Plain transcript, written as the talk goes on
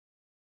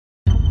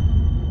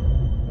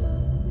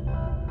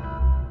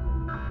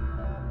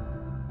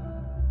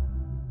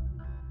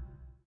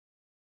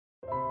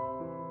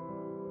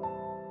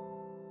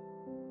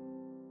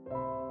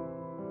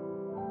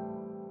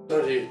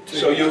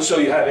So you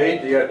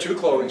had 2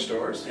 clothing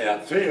stores. Yeah,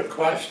 to your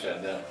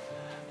question,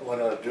 what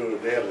do I do a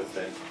daily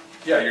thing?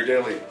 Yeah, your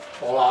daily.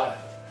 Well,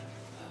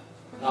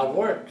 I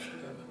worked,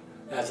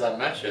 as I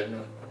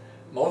mentioned,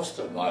 most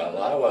of my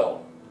life,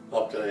 well,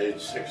 up to age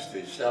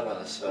 67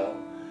 or so.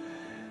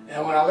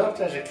 And when I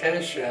left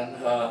education,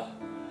 I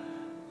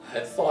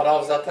thought I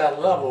was at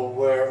that level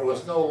where it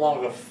was no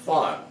longer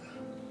fun.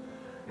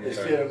 It's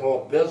getting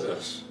more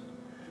business.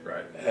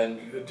 Right.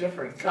 And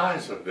different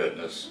kinds of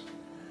business.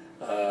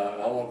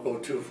 I won't go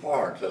too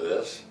far into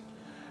this,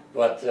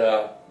 but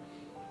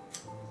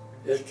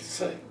it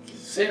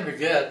seemed to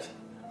get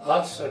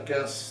us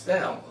against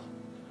them,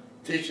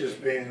 teachers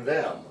being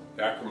them.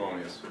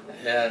 Acrimonious.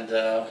 And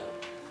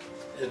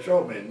it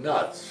drove me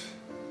nuts,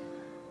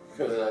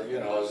 because you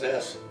know, I was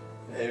asked,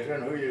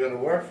 Adrian, who are you going to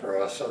work for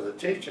us? So the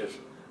teachers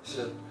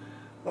said,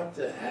 what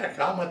the heck,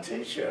 I'm a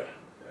teacher.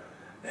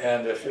 Yeah.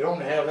 And if you don't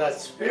have that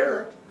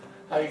spirit,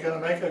 how are you going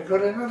to make a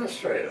good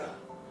administrator?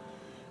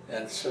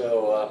 And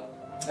so,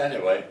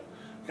 anyway,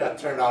 got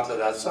turned on to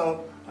that.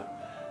 So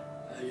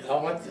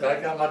I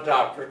got my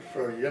doctorate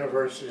for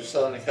University of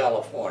Southern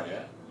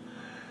California,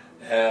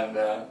 and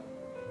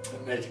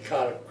made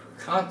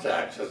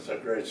contacts at a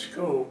great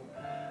school,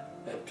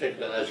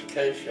 particularly in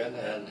education.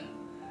 And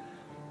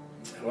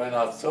when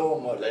I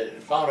told them, they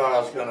found out I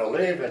was going to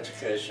leave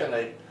education,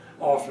 they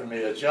offered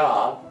me a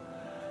job.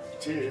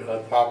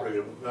 I probably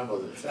remember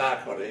the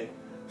faculty,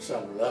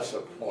 some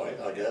lesser point,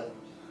 I guess,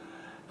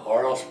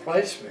 or else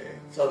place me in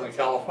Southern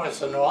California. I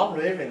said, no, I'm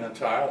leaving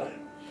entirely.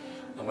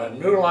 I'm a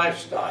new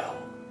lifestyle.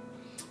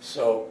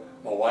 So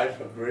my wife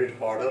agreed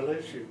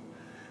heartedly.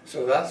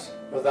 So that's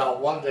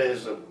without one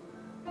day's of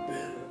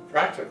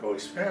practical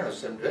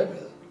experience in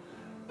business,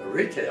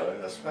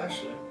 retailing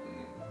especially.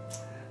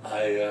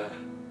 I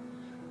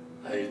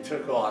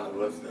took on,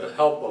 with the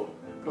help of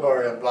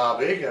Gloria and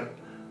Bob Egan,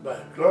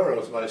 but Gloria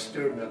was my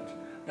student in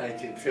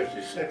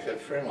 1956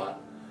 at Fremont,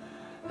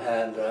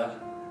 and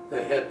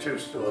they had 2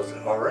 stores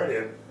already,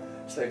 and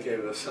so they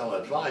gave us some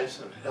advice,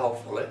 and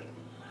helpfully.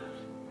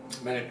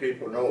 Many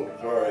people know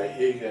Gloria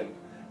Egan,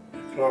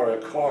 Gloria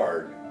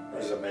Card,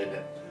 as I made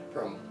it,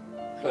 from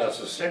class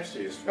of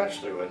 60,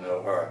 especially would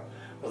know her,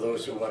 for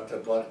those who went to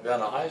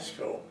Benna High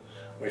School,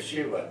 where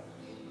she went.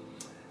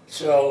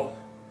 So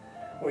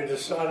we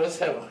decided, let's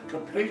have a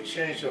complete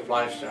change of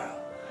lifestyle.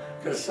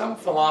 Because some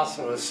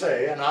philosophers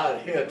say, and I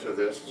adhere to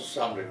this to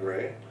some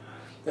degree,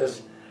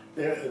 there's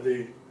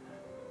the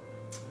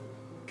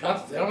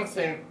only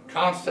thing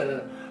constant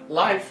in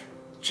life,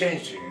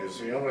 changing is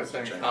the only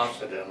thing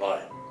constant in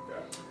life.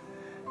 Yeah.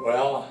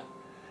 Well,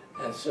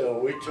 and so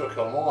we took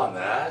them on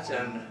that,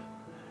 and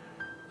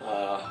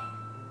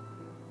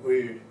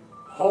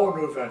whole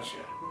new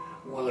venture,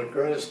 one of the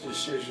greatest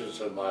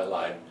decisions of my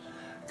life,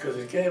 because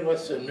it gave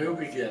us a new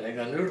beginning,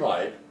 a new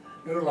life,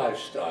 new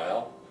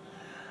lifestyle.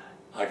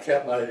 I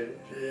kept my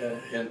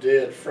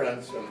endeared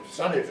friends in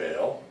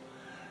Sunnyvale,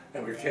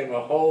 and became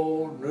a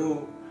whole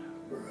new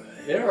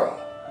era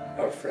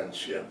of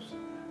friendships.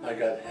 I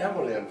got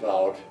heavily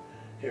involved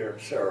here in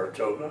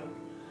Saratoga.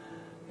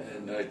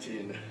 In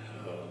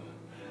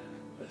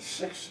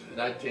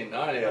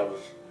 1990, I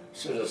was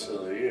Citizen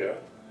of the Year,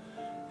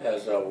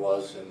 as I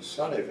was in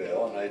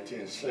Sunnyvale in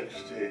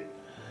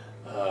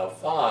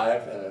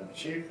 1965, and in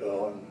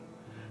Chico in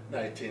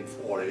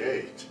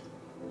 1948.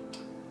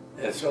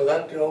 And so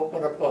that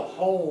opened up a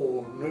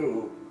whole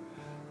new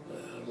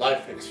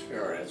life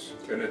experience.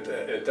 And at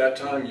that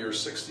time, you were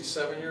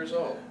 67 years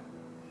old?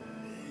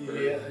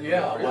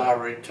 Yeah, when I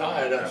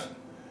retired,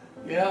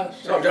 yeah.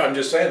 So I'm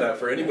just saying that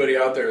for anybody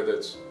out there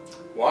that's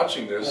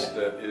watching this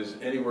that is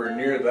anywhere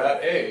near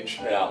that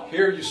age,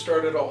 here you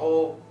started a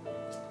whole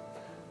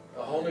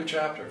new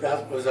chapter.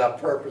 That was our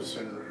purpose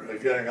in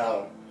getting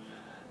out.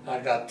 I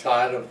got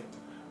tired of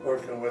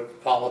working with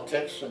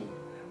politics and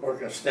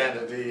working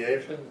standard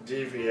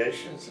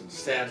deviations and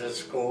standard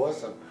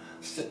scores and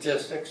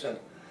statistics, and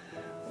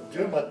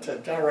doing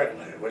it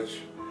directly,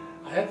 which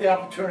I had the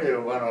opportunity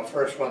when I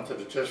first went to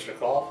the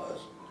district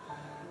office,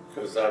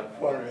 because I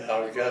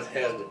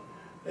had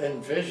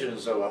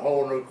envisions of a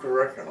whole new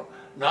curriculum,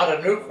 not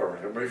a new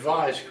curriculum,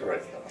 revised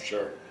curriculum.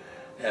 Sure.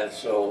 And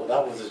so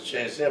that was a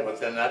change there, but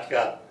then that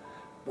got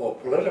more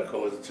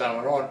political as the time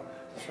went on.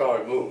 That's how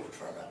I moved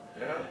from it.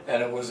 Yeah.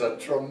 And it was a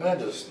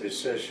tremendous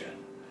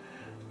decision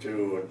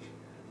to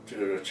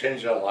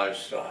change our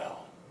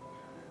lifestyle,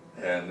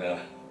 and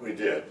we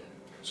did.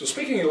 So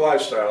speaking of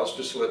lifestyles,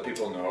 just to let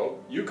people know,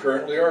 you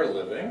currently are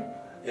living.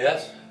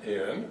 Yes.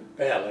 In.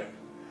 Badly.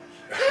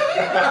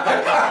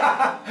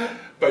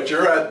 But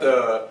you're at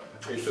a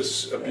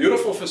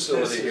beautiful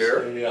facility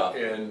here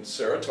in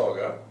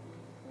Saratoga,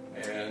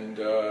 and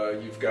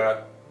you've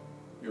got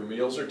your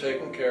meals are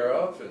taken care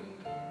of, and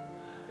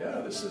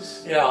this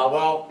is. Yeah,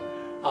 well,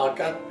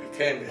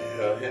 became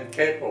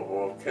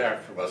incapable of caring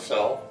for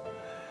myself,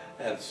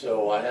 and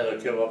so I had to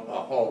give up my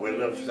home. We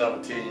lived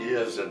 17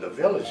 years in the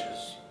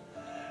villages.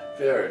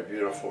 Very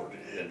beautiful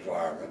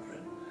environment.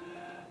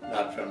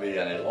 not for me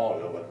any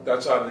longer. But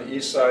that's on the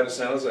east side of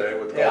San Jose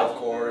with golf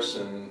course,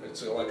 and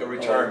it's like a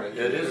retirement.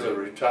 It is a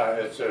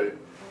retirement. It's a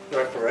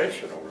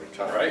recreational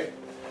retirement. Right.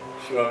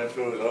 Swimming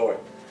pool is over.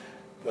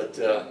 But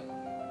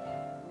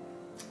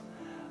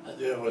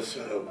there was,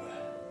 so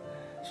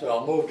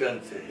I moved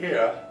into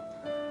here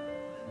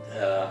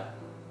a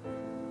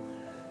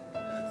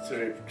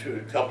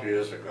couple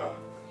years ago.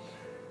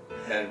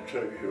 And to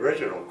the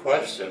original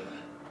question,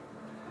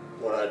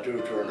 what I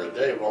do during the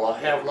day, well, I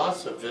have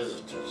lots of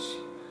visitors,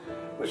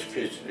 which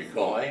keeps me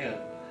going, and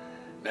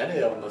many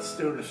of them are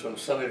students from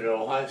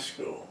Sunnyvale High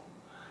School.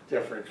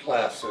 Different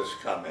classes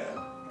come in.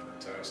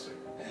 Fantastic.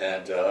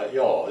 And,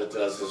 it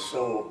does, it's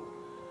so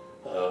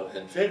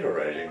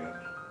invigorating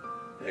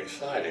and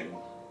exciting.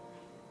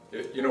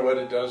 You know what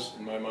it does,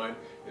 in my mind?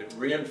 It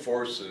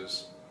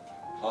reinforces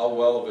how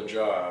well of a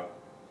job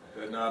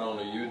that not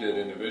only you did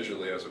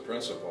individually as a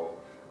principal,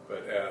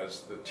 but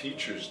as the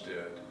teachers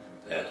did.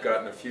 Yeah. I've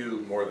gotten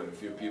more than a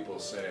few people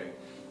saying,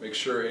 make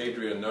sure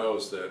Adrian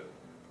knows that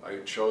I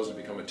chose to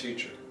become a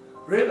teacher.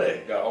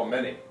 Really? Yeah, oh,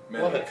 many.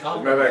 What a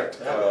compliment.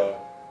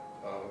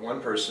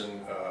 One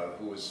person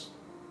who was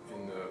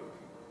in the,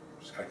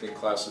 I think,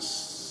 classes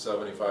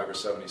 75 or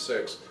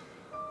 76,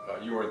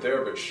 you weren't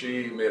there, but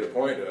she made a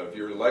point of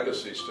your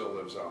legacy still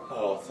lives on.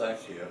 Oh,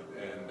 thank you.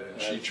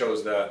 And she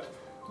chose that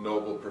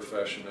noble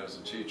profession as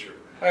a teacher.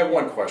 I have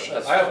one question.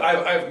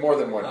 I have more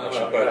than one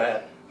question,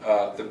 but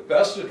the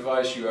best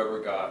advice you ever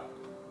got,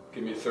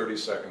 give me 30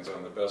 seconds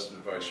on the best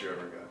advice you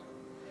ever got.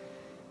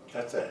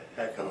 That's a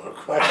heck of a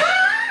question.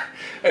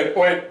 And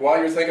wait, while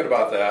you're thinking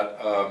about that,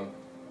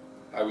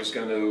 I was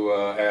going to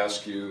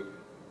ask you,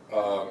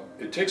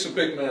 it takes a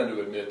big man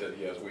to admit that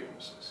he has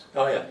weaknesses.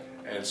 Oh yeah.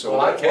 And so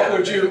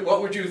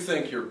what would you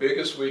think your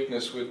biggest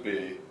weakness would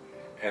be,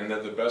 and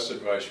then the best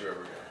advice you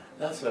ever got?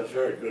 That's a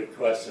very good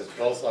question.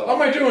 Both of them. How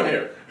am I doing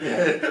here?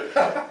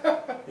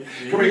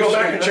 Can we go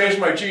back and change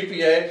my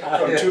GPA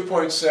from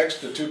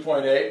 2.6 to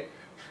 2.8?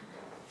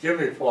 Give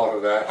me part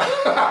of that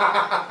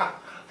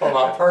for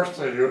my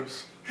personal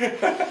use.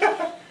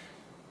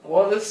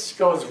 Well, this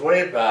goes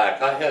way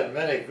back. I had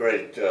many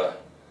great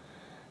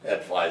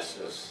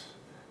advices,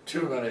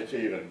 too many to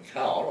even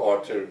count or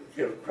to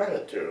give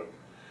credit to.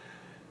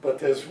 But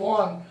there's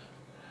one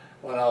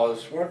when I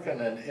was working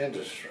in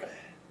industry.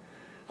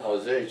 I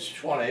was age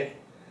 20,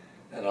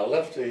 and I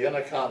left the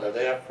Intercontinental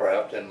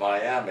aircraft in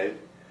Miami.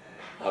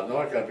 I'm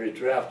not going to be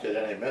drafted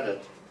any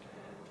minute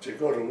to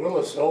go to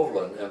Willis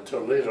Overland in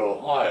Toledo,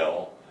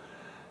 Ohio.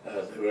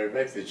 They would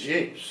make the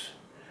Jeeps.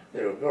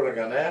 They were building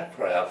an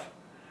aircraft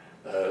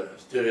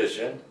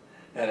division,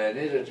 and they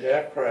needed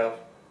aircraft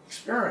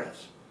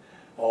experience.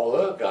 All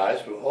those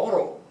guys were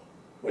auto,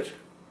 which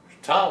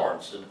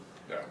tolerance and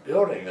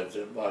building is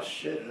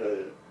much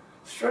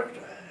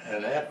stricter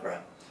in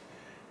aircraft.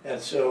 And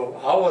so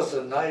I was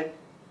a night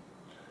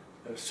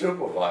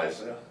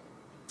supervisor,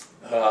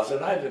 I was a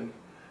night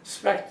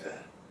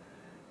inspector,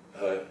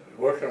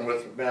 working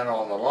with men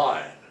on the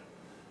line.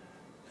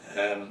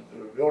 And we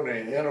were building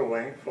an inner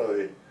wing for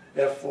the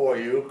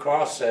F4U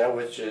Corsair,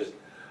 which is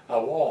a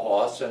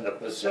warhorse in the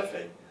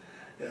Pacific,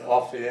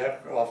 off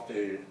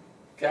the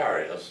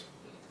carriers,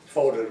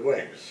 folded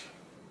wings.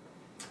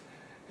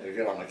 You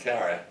get on the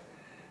carrier.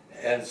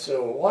 And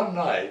so one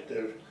night,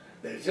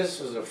 this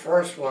was the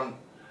first one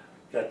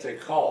that they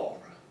called,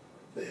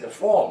 the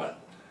foreman.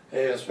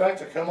 Hey,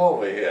 inspector, come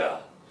over here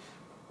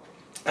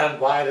and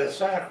buy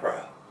this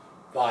aircraft.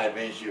 Buy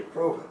means you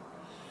prove it.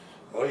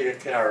 Well, you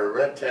carry a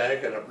red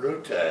tag and a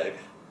blue tag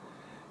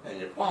in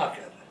your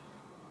pocket.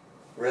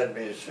 Red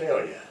means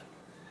failure.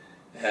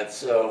 And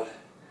so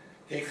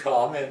he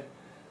called me,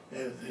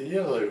 and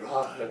you know,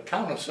 the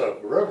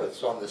countersunk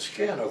rivets on the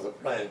skin of the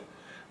plane,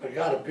 there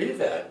got to be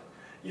that.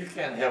 You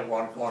can't have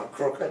one going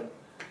crooked.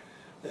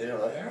 You know,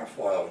 the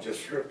airfoil just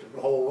stripped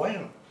the whole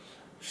wing,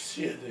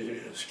 see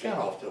the skin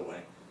off the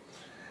wing.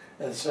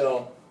 And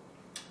so,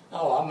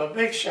 I'm a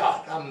big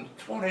shot. I'm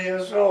 20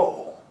 years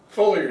old.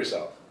 Full of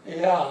yourself.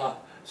 Yeah.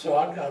 So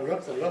I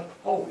looked,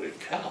 holy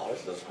cow,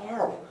 this is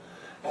horrible.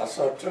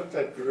 So I took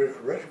that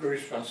red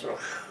grease pencil,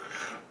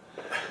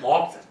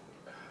 marked it.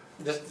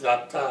 It's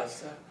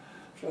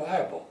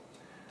horrible.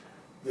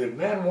 The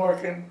men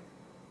working,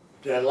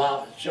 their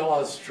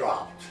jaws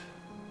dropped.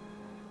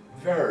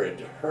 Very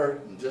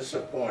hurt and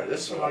disappointed.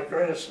 This is my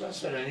greatest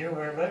lesson in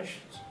human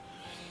relations.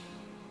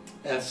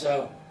 And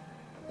so,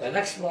 the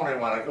next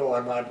morning when I go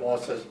in, my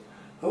boss says,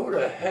 who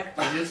the heck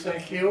do you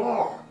think you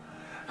are?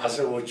 I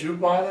said, would you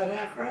buy that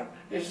aircraft?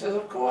 He said,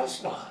 of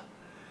course not.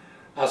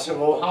 I said,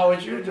 well, how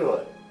would you do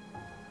it?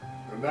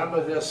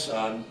 Remember this,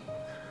 son.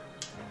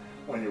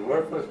 When you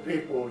work with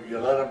people, you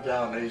let them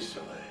down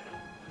easily.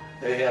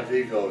 They have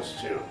egos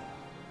too.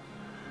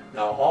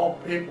 Now, all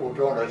people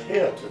don't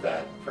adhere to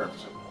that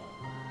principle.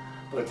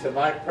 But to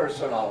my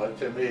personality,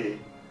 to me,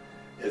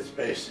 it's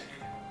basic.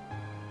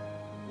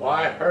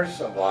 Why hurt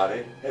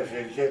somebody if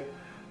you can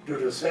do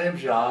the same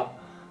job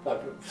by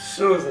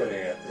soothing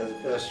it as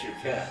best you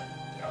can?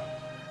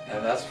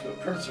 And that's the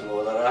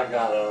principle that I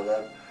got out of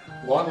that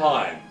one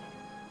line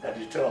that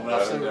he told me.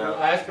 I said,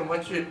 I asked him,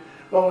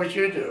 what would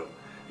you do?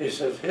 He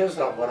says, here's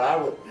what I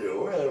would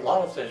do. A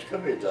lot of things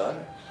could be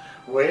done.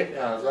 Wait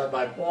and let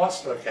my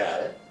boss look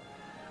at it.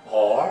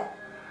 Or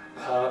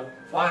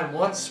find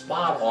one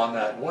spot on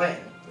that wing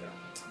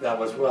that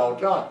was well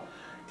done.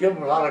 Give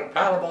him a lot of,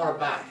 pat him on the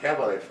back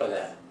heavily for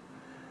that.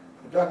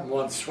 It doesn't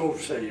one swoop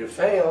say you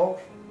failed.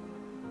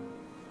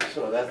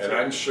 So that's and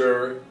I'm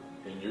sure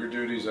in your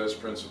duties as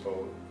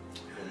principal,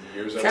 in the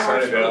years at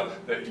Sunnyvale,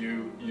 that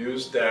you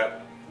used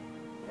that,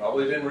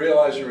 probably didn't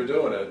realize you were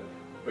doing it,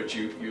 but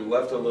you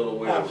left a little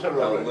wiggle.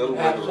 Absolutely. A little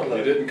wiggle.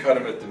 You didn't cut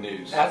him at the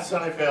knees. At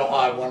Sunnyvale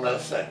High, one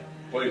last thing.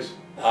 Please.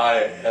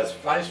 As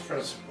vice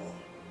principal,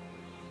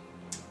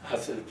 I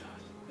said,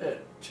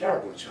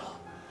 terrible job.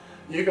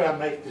 You got to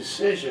make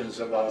decisions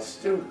about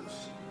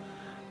students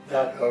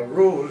that are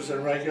rules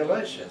and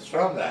regulations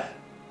from that.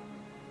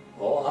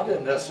 Well, I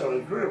didn't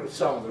necessarily agree with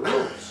some of the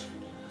rules,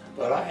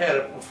 but I had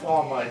to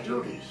perform my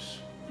duties.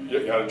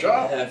 You got a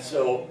job. And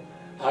so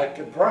I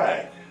could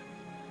brag,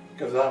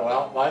 because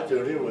my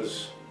duty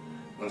was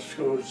when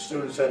school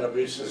students had to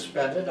be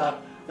suspended,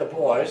 the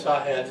boys,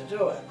 I had to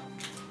do it.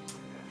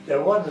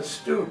 There wasn't a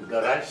student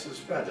that I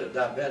suspended,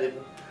 not many,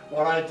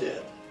 what I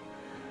did.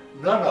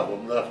 None of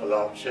them left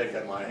without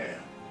shaking my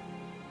hand.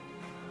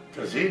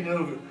 Because he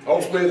knew...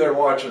 Hopefully they're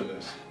watching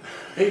this.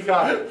 He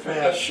got a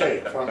fair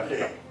shake from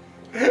me.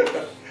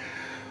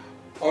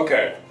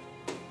 Okay.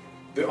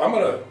 I'm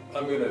gonna,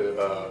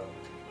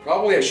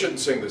 probably I shouldn't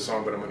sing this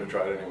song, but I'm gonna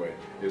try it anyway.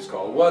 It's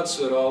called What's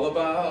It All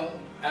About,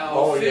 Alfie?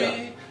 Oh,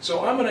 yeah.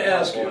 So I'm gonna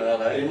ask you,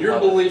 in your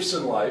beliefs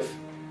in life,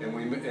 and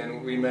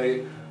we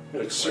may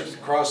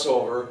cross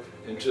over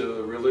into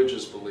the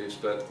religious beliefs,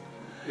 but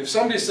if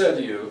somebody said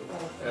to you,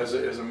 as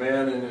a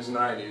man in his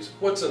 90s,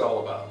 what's it all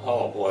about?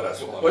 Oh boy,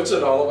 that's wonderful. What's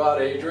it all about,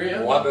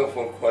 Adrian?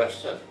 Wonderful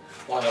question.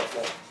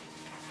 Wonderful.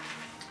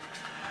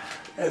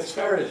 It's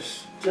very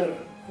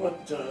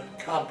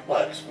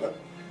complex, but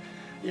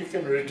you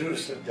can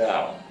reduce it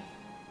down.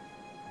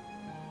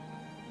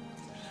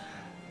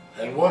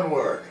 In one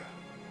word,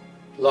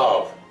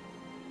 love.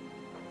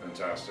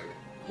 Fantastic.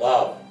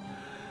 Love.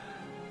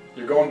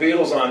 You're going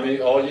Beatles on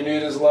me. All you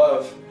need is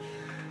love.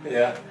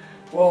 Yeah.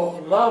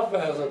 Well, love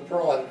has a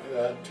broad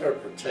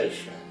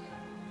interpretation.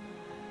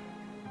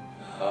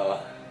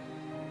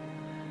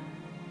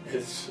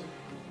 It's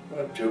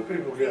when two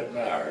people get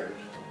married,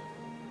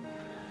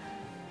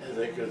 and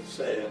they could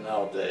say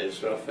nowadays,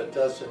 so if it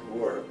doesn't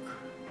work,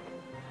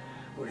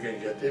 we can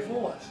get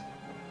divorced.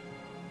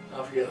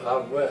 I've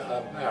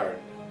married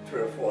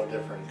 3 or 4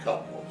 different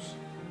couples.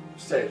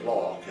 State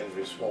law can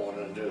be sworn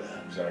and do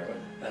that. Exactly.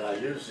 And I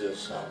use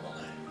this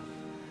normally.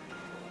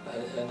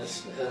 And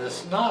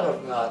it's not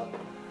about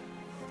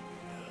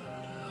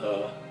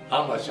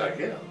how much I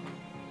give.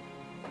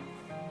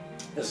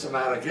 It's a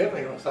matter of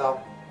giving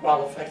without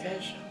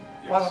qualification.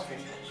 Yes.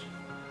 Qualification.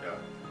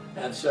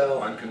 Yeah. And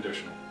so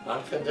unconditional.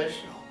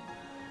 Unconditional.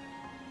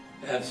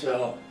 And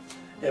so,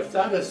 if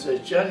that is a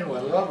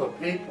genuine love of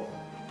people,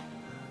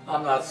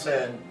 I'm not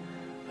saying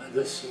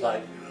this is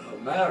like a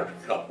married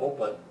couple,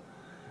 but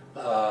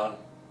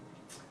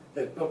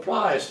it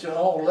applies to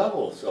all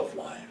levels of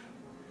life.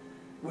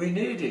 We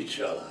need each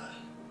other.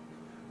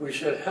 We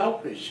should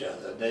help each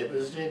other.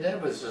 Neighbors need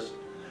neighbors. It's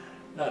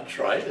not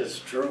trite, it's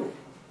true.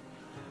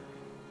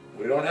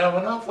 We don't have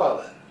enough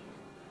of it.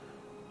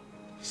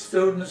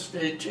 Students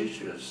need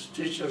teachers.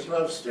 Teachers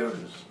love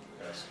students.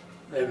 Yes.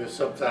 Maybe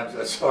sometimes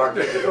that's hard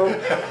to do.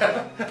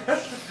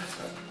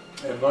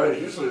 And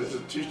usually it's to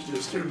teach the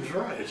students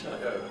right.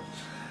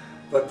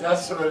 But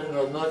that's what in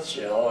a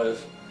nutshell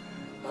is,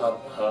 I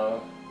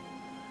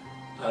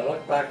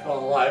look back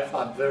on life,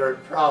 I'm very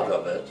proud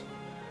of it.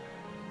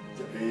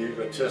 To be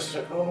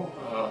egotistical,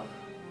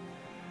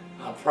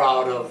 I'm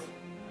proud of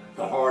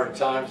the hard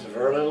times of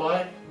early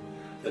life,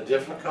 the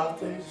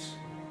difficulties,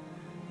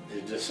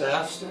 the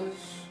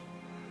disasters,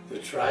 the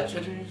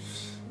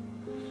tragedies,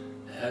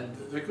 and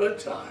the good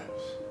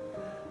times.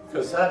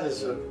 Because that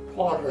is a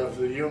part of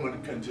the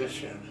human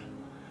condition.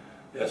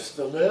 Yes,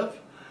 to live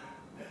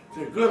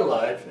the good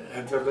life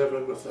and to live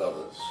it with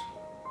others.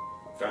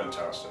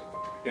 Fantastic.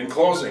 In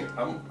closing,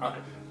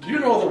 do you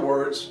know the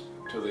words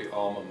to the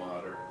alma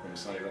mater from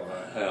Sunnyvale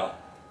High? Yeah.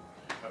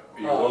 Are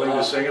you willing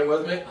to sing it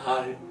with me?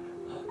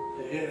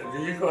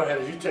 You go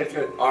ahead, you take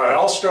it. All right,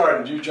 I'll start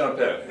and you jump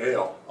in.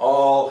 Hail.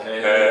 All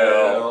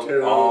hail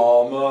to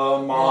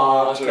alma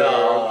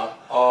mater,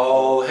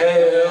 all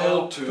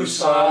hail to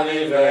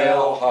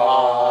Sunnyvale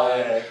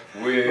High.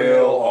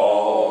 We'll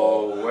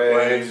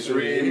always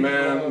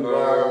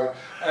remember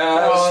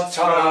as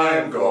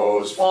time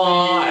goes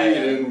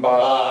flying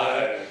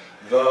by,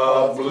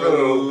 the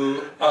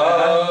blue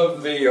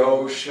of the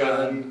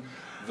ocean,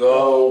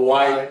 the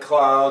white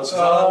clouds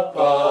up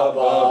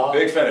above.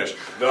 Big finish.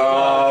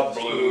 The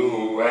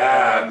blue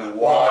and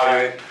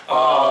white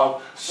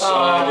of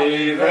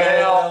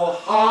Sunnyvale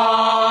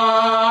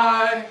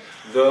High,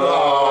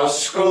 the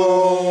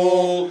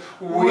school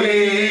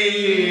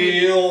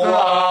we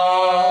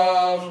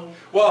love.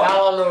 Well,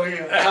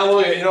 hallelujah.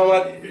 Hallelujah. You know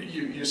what?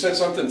 You said something.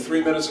 something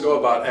 3 minutes ago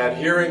about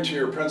adhering to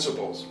your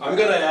principles. I'm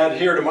going to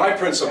adhere to my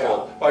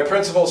principle by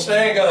Principal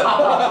Stanga.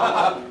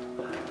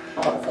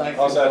 Thank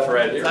How's you. that for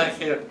adhering? Thank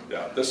you.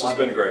 Yeah, this has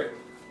been great.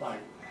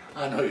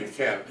 I know you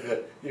can't do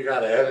it. You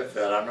got to edit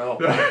that, I know.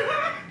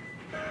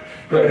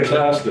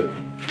 Fantastic.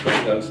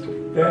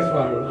 Fantastic. There's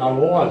my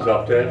awards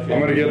up there. I'm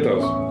going to get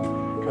those.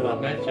 Because I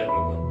mentioned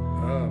them.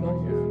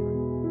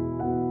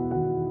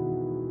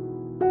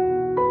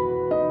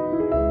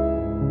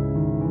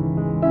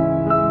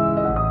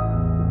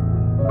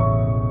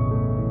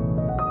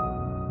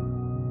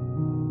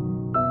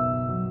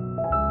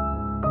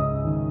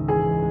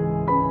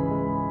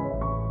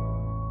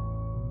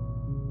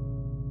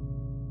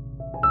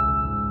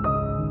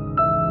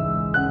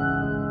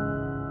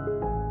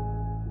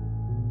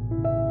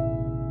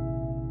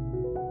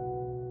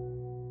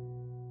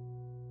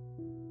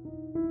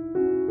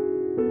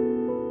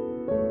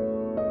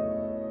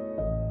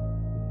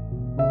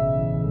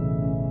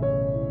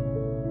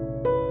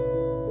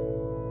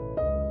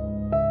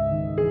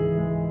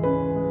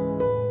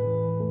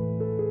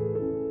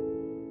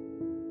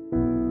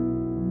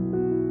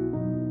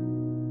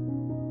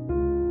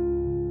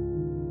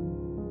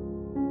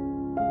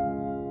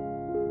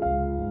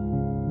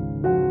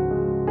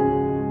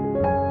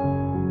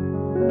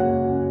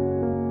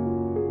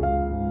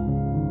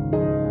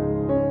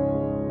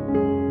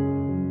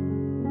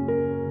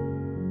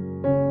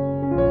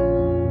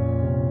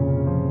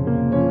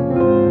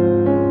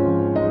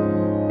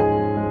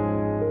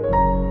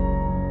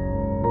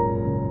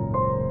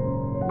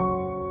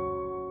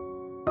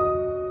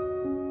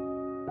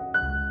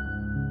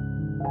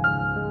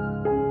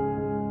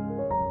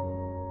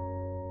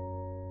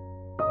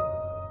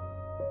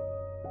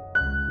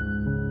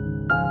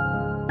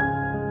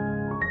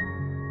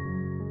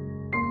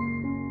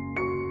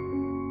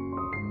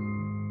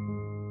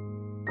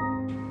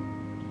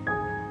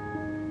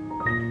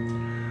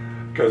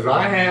 Because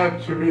I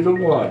had to be the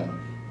one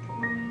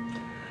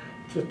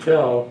to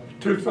tell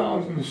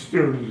 2,000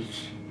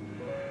 students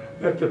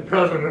that the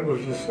president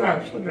was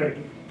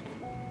assassinated.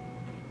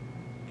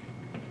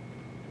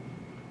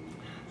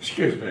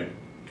 Excuse me.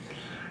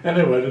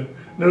 Anyway, the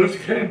news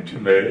came to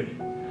me,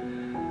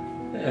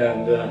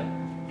 and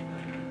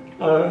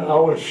I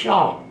was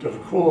shocked,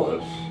 of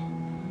course,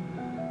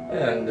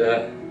 and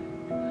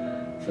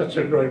such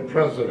a great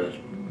president.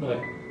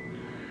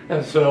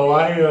 And so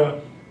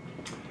I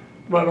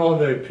went on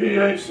the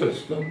PA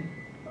system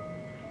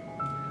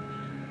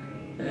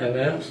and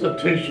asked the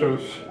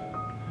teachers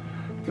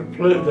to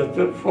plead that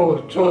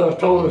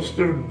told the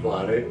student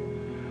body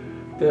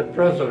that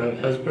president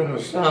has been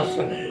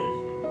assassinated.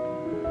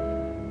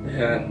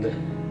 And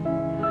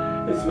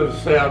it's a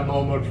sad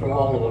moment for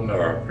all of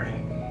America.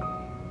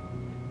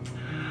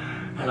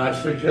 And I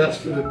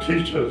suggested to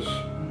teachers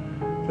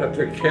that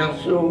they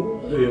cancel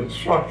the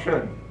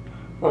instruction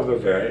for the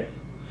day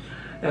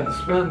and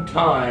spend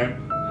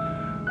time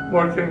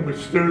working with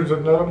students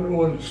and let them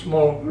go into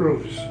small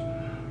groups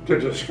to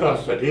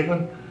discuss it.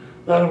 Even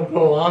let them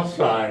go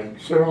outside and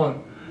sit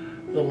on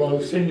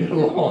the senior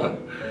lawn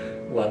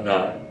one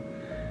night.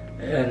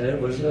 And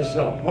it was just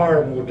a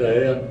horrible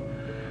day. And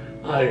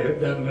I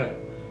then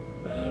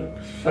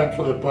sent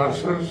for the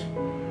buses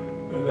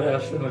and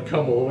asked them to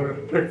come over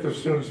to pick the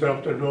students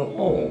up to go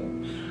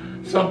home.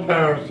 Some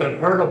parents had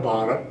heard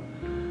about it,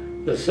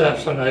 the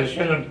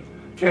assassination, and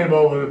came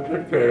over to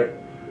pick their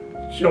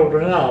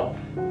children up.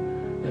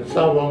 And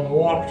some of them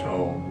walked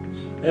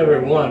home,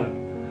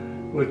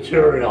 everyone with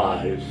teary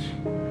eyes.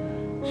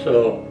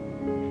 So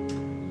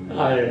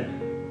I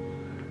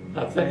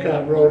think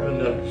I wrote in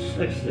the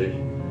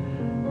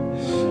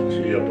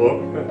 63 a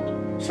book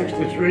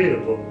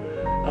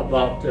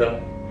about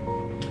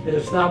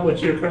it's not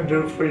what you can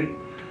do for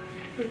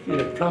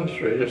your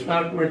country. It's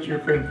not what you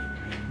can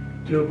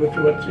do, but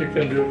what you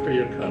can do for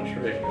your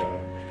country.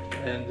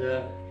 And